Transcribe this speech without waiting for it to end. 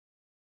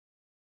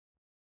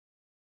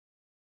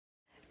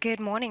Good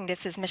morning.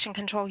 This is Mission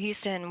Control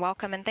Houston.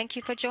 Welcome and thank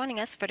you for joining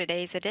us for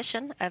today's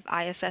edition of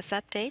ISS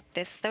Update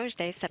this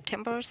Thursday,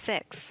 September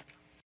 6th.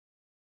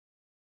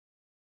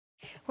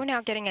 We're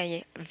now getting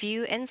a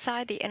view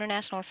inside the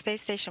International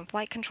Space Station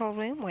Flight Control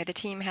Room, where the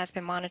team has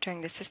been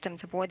monitoring the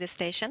systems aboard the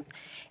station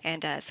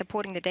and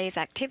supporting the day's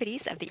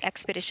activities of the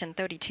Expedition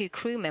 32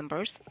 crew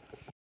members.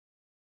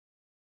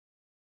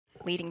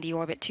 Leading the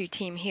Orbit 2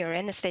 team here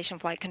in the Station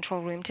Flight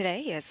Control Room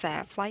today is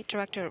Flight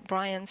Director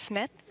Brian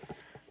Smith.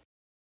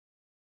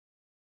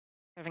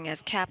 Serving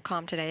as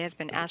Capcom today has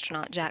been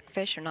astronaut Jack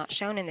Fisher, not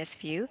shown in this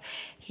view.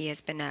 He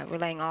has been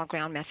relaying all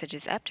ground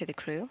messages up to the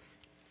crew.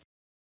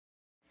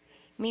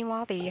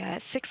 Meanwhile, the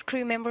 6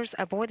 crew members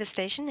aboard the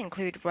station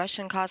include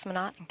Russian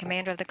cosmonaut and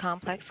commander of the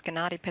complex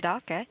Gennady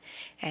Padalka,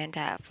 and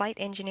flight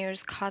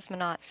engineers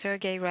cosmonaut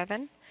Sergei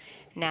Revin,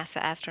 NASA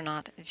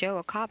astronaut Joe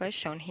Okaba,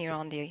 shown here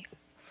on the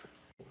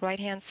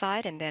right-hand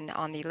side, and then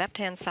on the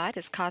left-hand side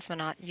is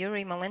cosmonaut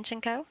Yuri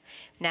Malenchenko,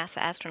 NASA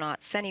astronaut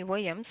Sunny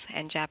Williams,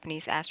 and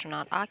Japanese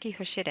astronaut Aki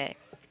Hoshide.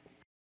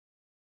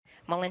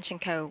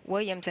 Malenchenko,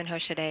 Williams, and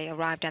Hoshide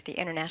arrived at the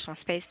International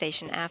Space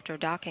Station after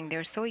docking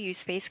their Soyuz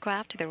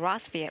spacecraft to the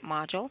Rosviet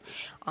module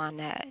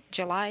on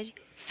July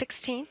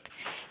 16th,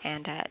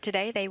 and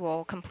today they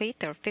will complete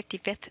their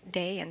 55th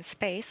day in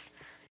space.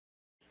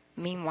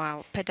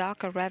 Meanwhile,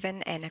 Padalka,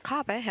 Revin, and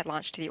Akaba had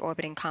launched to the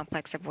orbiting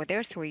complex aboard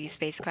their Soyuz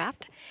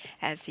spacecraft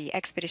as the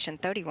Expedition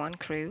 31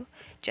 crew,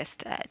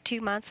 just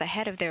 2 months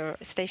ahead of their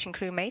station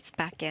crewmates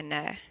back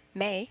in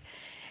May.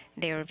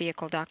 Their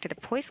vehicle docked to the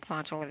Poisk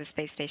module of the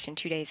space station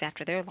 2 days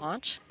after their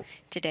launch.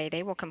 Today,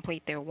 they will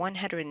complete their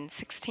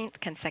 116th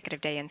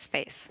consecutive day in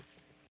space.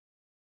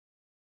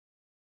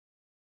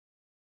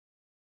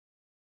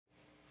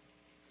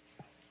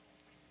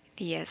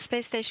 The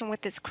space station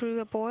with its crew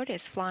aboard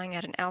is flying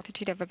at an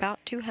altitude of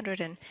about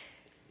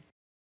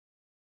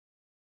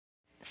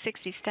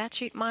 260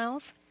 statute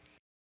miles.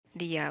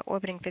 The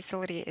orbiting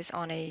facility is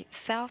on a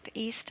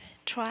southeast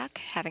track,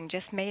 having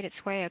just made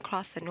its way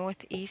across the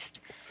northeast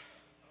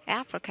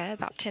Africa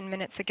about 10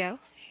 minutes ago,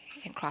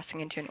 and crossing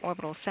into an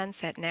orbital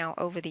sunset now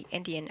over the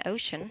Indian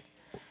Ocean.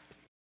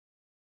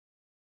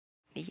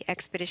 The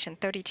Expedition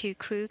 32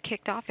 crew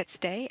kicked off its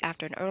day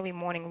after an early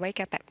morning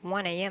wake-up at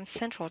 1 a.m.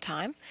 Central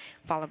Time,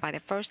 followed by the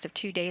first of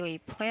 2 daily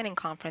planning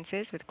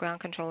conferences with ground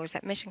controllers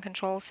at mission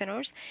control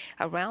centers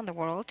around the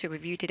world to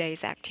review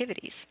today's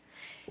activities.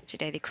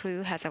 Today the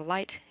crew has a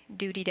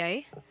light-duty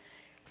day,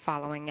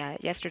 following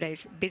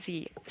yesterday's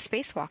busy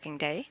spacewalking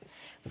day.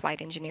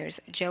 Flight engineers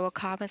Joe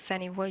Okaba,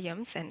 Sunny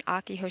Williams, and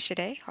Aki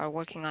Hoshide are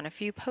working on a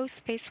few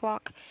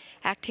post-spacewalk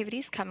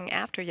activities coming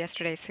after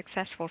yesterday's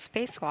successful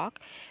spacewalk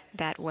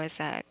that was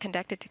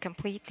conducted to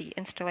complete the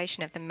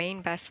installation of the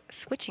main bus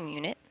switching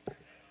unit.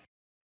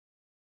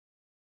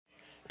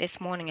 This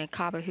morning,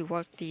 Akaba, who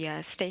worked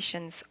the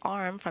station's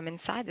arm from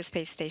inside the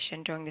space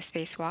station during the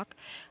spacewalk,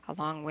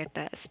 along with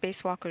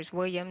spacewalkers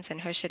Williams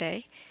and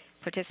Hoshide,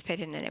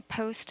 participated in a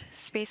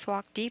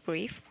post-spacewalk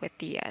debrief with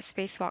the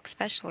spacewalk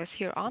specialist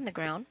here on the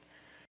ground.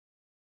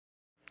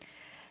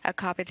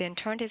 Akaba then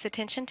turned his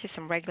attention to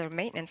some regular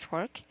maintenance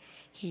work.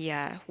 He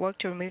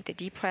worked to remove the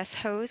depressed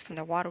hose from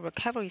the water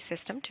recovery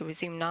system to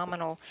resume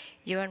nominal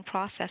urine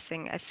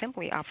processing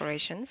assembly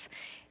operations.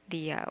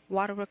 The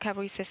water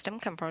recovery system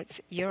converts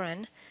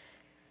urine,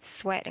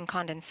 sweat, and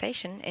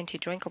condensation into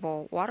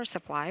drinkable water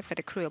supply for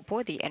the crew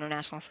aboard the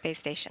International Space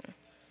Station.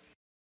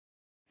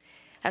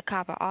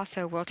 Akaba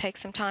also will take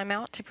some time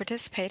out to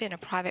participate in a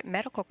private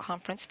medical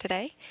conference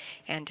today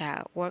and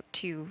work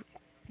to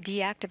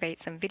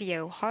deactivate some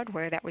video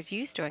hardware that was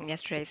used during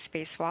yesterday's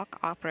spacewalk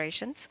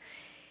operations.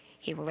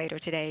 He will later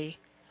today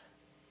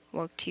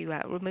work to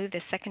remove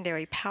the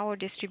secondary power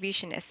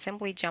distribution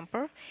assembly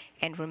jumper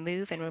and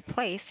remove and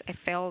replace a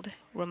failed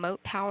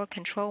remote power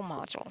control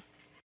module.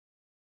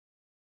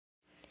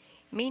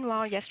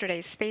 Meanwhile,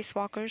 yesterday's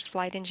spacewalkers,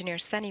 flight engineer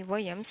Sunny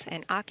Williams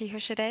and Aki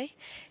Hoshide,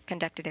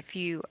 conducted a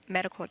few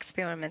medical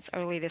experiments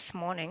early this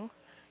morning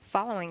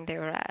following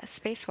their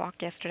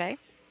spacewalk yesterday.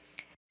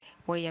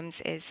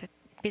 Williams is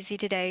busy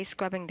today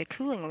scrubbing the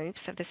cooling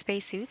loops of the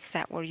spacesuits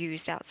that were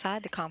used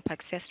outside the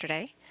complex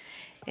yesterday.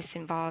 This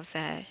involves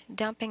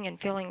dumping and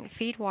filling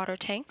feed water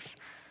tanks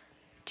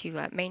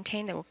to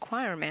maintain the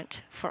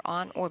requirement for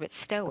on-orbit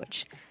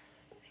stowage.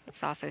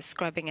 It's also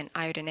scrubbing and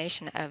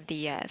iodination of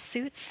the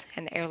suits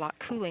and the airlock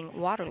cooling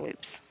water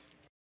loops.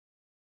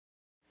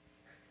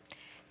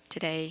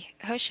 Today,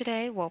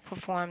 Hoshide will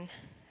perform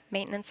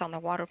maintenance on the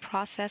water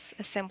process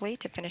assembly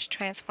to finish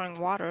transferring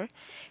water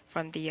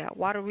from the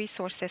water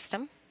resource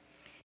system.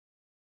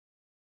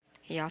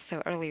 He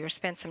also earlier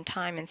spent some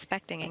time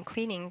inspecting and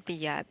cleaning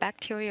the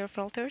bacteria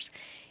filters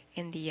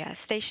in the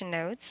station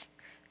nodes.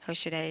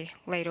 Hoshide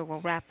later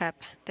will wrap up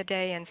the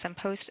day in some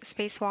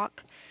post-spacewalk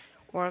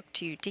work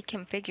to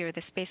deconfigure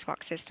the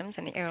spacewalk systems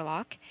in the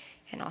airlock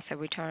and also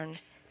return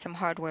some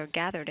hardware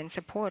gathered in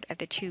support of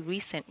the 2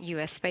 recent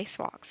U.S.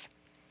 spacewalks.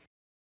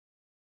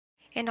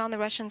 And on the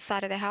Russian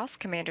side of the house,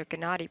 Commander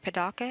Gennady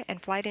Padalka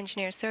and flight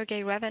engineer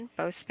Sergei Revin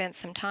both spent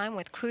some time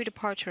with crew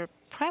departure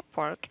prep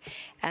work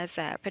as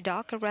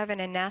Padaka,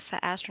 Revan, and NASA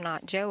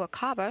astronaut Joe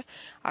Akaba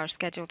are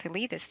scheduled to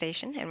leave the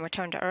station and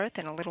return to Earth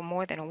in a little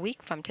more than a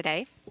week from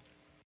today.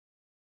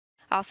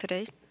 Also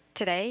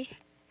today,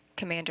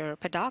 Commander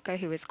Padaka,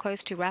 who is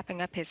close to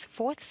wrapping up his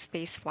fourth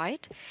space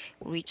flight,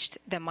 reached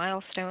the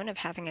milestone of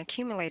having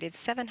accumulated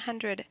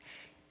 700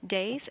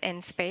 days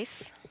in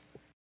space.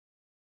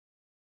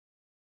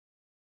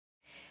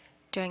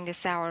 During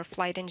this hour,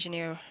 flight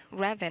engineer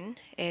Revan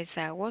is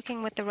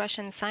working with the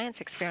Russian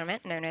science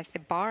experiment known as the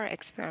BAR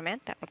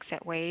experiment that looks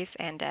at ways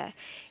and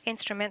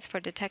instruments for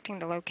detecting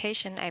the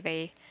location of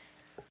a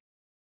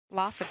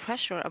loss of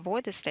pressure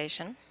aboard the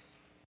station.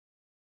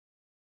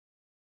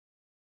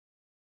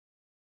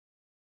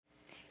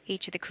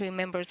 Each of the crew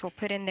members will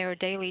put in their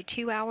daily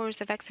 2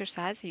 hours of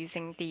exercise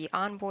using the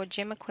onboard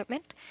gym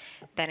equipment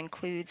that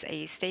includes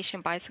a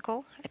station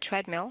bicycle, a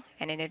treadmill,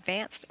 and an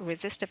advanced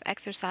resistive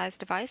exercise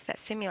device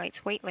that simulates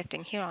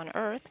weightlifting here on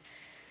Earth.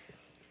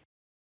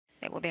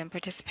 They will then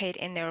participate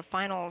in their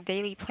final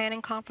daily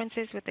planning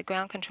conferences with the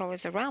ground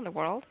controllers around the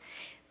world.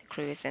 The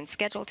crew is then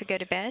scheduled to go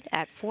to bed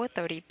at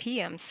 4:30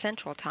 p.m.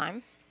 Central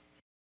Time.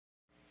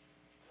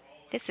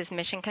 This is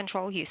Mission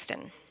Control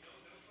Houston.